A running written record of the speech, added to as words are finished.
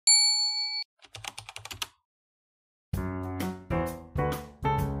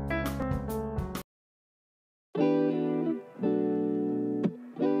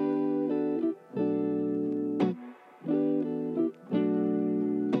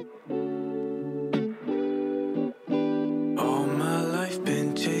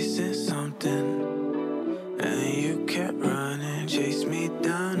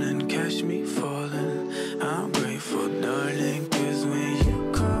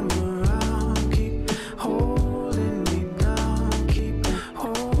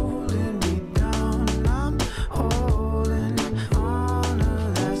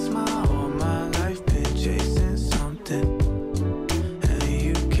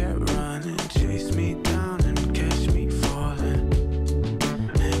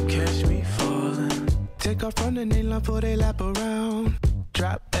and they love for they lap around.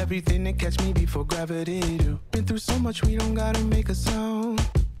 Drop everything and catch me before gravity do. Been through so much we don't gotta make a sound.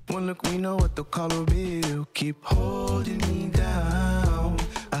 One look we know what the call will be. You keep holding me down.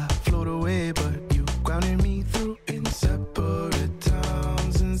 I float away but you grounded me through in separate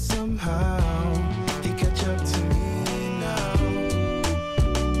towns. And somehow you catch up to me now.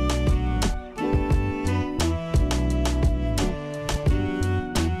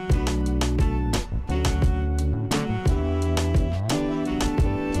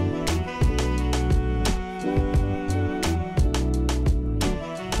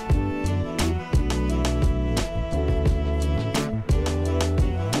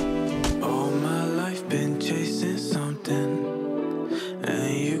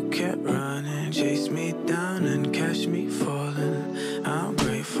 Chase me down and catch me falling. I'm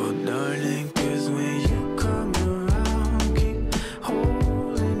grateful, darling.